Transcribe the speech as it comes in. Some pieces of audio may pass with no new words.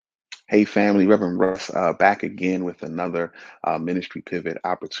Hey, family, Reverend Russ, back again with another ministry pivot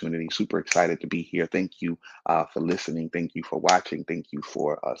opportunity. Super excited to be here. Thank you for listening. Thank you for watching. Thank you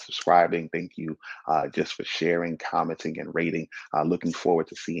for subscribing. Thank you just for sharing, commenting, and rating. Looking forward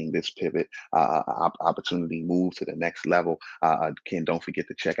to seeing this pivot opportunity move to the next level. Again, don't forget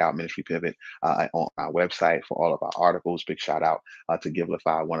to check out Ministry Pivot on our website for all of our articles. Big shout out to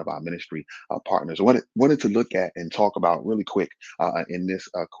Givelify, one of our ministry partners. Wanted to look at and talk about really quick in this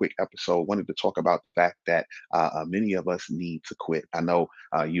quick episode. Wanted to talk about the fact that many of us need to quit. I know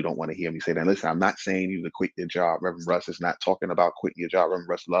you don't want to hear me say that. Listen, I'm not saying you to quit your job. Reverend Russ is not talking about quitting your job. Reverend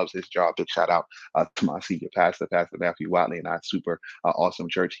Russ loves his job. Big shout out to my senior pastor, Pastor Matthew Watley, and our super awesome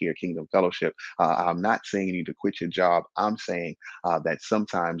church here, Kingdom Fellowship. I'm not saying you need to quit your job. I'm saying that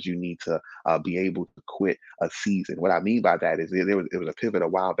sometimes you need to be able to quit a season. What I mean by that is it was a pivot a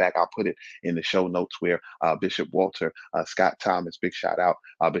while back. I'll put it in the show notes where Bishop Walter Scott Thomas, big shout out,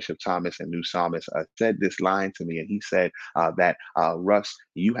 Bishop Thomas and New Psalmist, said this line to me, and he said that Russ,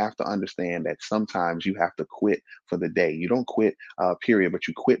 you have to understand that sometimes you have to quit for the day. You don't quit, period, but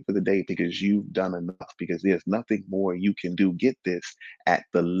you quit for the day because you've done enough. Because there's nothing more you can do. Get this, at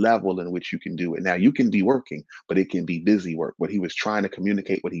the level in which you can do it. Now you can be working, but it can be busy work. What he was trying to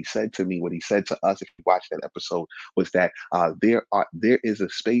communicate, what he said to me, what he said to us, if you watch that episode, was that there is a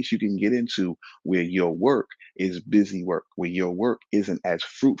space you can get into where your work is busy work, where your work isn't as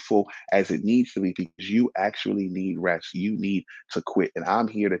fruitful as it needs to be because you actually need rest. You need to quit. And I'm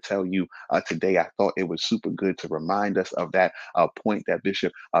here to tell you today, I thought it was super good to remind us of that point that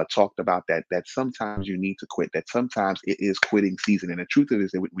Bishop talked about, that sometimes you need to quit, that sometimes it is quitting season. And the truth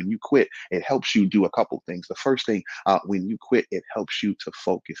is that when you quit, it helps you do a couple things. The first thing, when you quit, it helps you to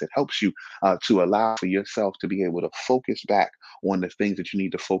focus. It helps you to allow for yourself to be able to focus back on the things that you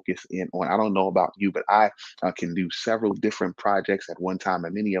need to focus in on. I don't know about you, but I can do several different projects at one time.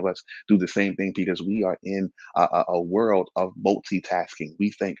 And many of us do the same thing because we are in a world of multitasking.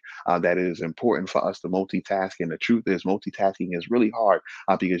 We think that it is important for us to multitask. And the truth is, multitasking is really hard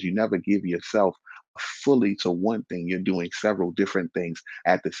because you never give yourself fully to one thing. You're doing several different things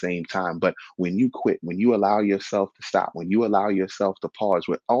at the same time. But when you quit, when you allow yourself to stop, when you allow yourself to pause,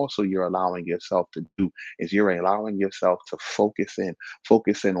 what also you're allowing yourself to do is you're allowing yourself to focus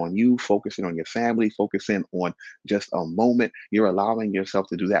in on you, focusing on your family, focusing on just a moment. You're allowing yourself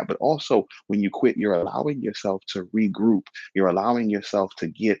to do that. But also, when you quit, you're allowing yourself to regroup. You're allowing yourself to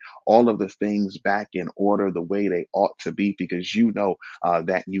get all of the things back in order the way they ought to be because you know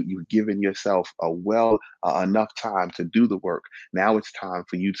that you've given yourself a well enough time to do the work. Now it's time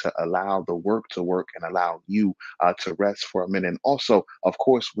for you to allow the work to work and allow you to rest for a minute. And also, of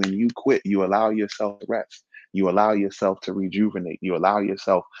course, when you quit, you allow yourself to rest. You allow yourself to rejuvenate. You allow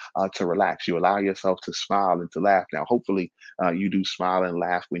yourself to relax. You allow yourself to smile and to laugh. Now, hopefully, you do smile and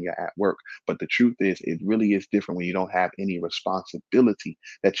laugh when you're at work. But the truth is, it really is different when you don't have any responsibility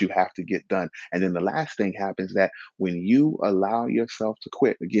that you have to get done. And then the last thing happens that when you allow yourself to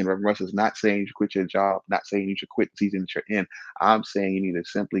quit, again, Reverend Russ is not saying you should quit your job, not saying you should quit the season that you're in. I'm saying you need to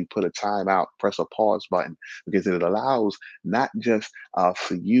simply put a time out, press a pause button, because it allows not just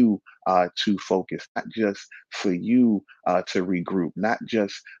for you to focus, not just for you to regroup, not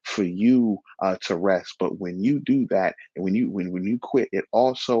just for you to rest. But when you do that, and when you quit, it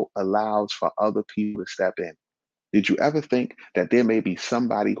also allows for other people to step in. Did you ever think that there may be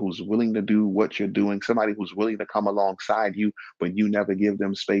somebody who's willing to do what you're doing, somebody who's willing to come alongside you, but you never give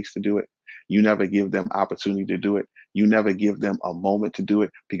them space to do it? You never give them opportunity to do it. You never give them a moment to do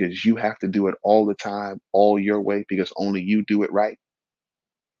it because you have to do it all the time, all your way, because only you do it right.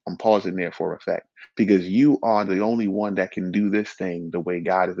 I'm pausing there for effect because you are the only one that can do this thing the way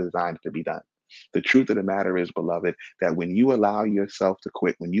God has designed it to be done. The truth of the matter is, beloved, that when you allow yourself to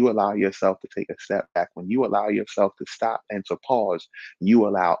quit, when you allow yourself to take a step back, when you allow yourself to stop and to pause, you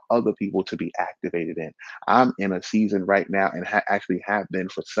allow other people to be activated in. I'm in a season right now and actually have been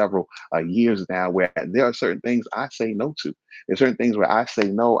for several years now where there are certain things I say no to. There's certain things where I say,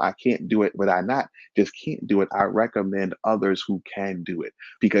 no, I can't do it, but I not just can't do it. I recommend others who can do it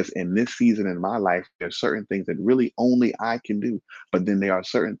because in this season in my life, there's certain things that really only I can do. But then there are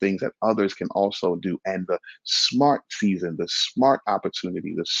certain things that others can also do. And the smart season, the smart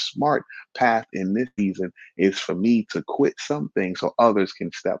opportunity, the smart path in this season is for me to quit some things so others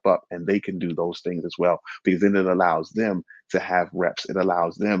can step up and they can do those things as well, because then it allows them to have reps. It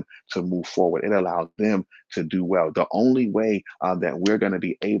allows them to move forward. It allows them to do well. The only way that we're going to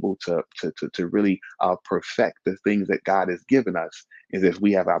be able to really perfect the things that God has given us is if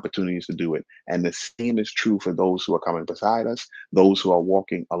we have opportunities to do it. And the same is true for those who are coming beside us, those who are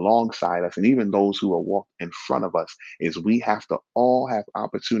walking alongside us, and even those who are walking in front of us. Is we have to all have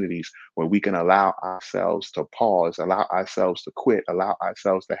opportunities where we can allow ourselves to pause, allow ourselves to quit, allow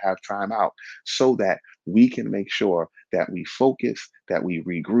ourselves to have time out, so that we can make sure that we focus, that we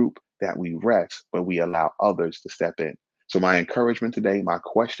regroup, that we rest, but we allow others to step in. So, my encouragement today, my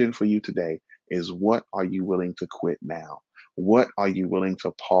question for you today is, what are you willing to quit now? What are you willing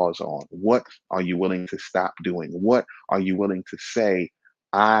to pause on? What are you willing to stop doing? What are you willing to say,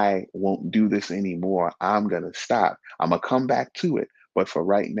 I won't do this anymore. I'm going to stop. I'm going to come back to it. But for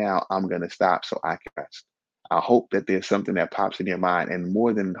right now, I'm going to stop so I can rest. I hope that there's something that pops in your mind. And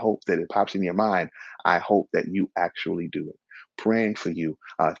more than hope that it pops in your mind, I hope that you actually do it. Praying for you.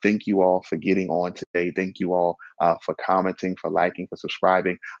 Thank you all for getting on today. Thank you all for commenting, for liking, for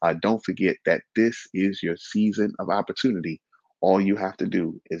subscribing. Don't forget that this is your season of opportunity. All you have to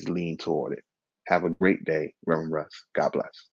do is lean toward it. Have a great day, Reverend Russ. God bless.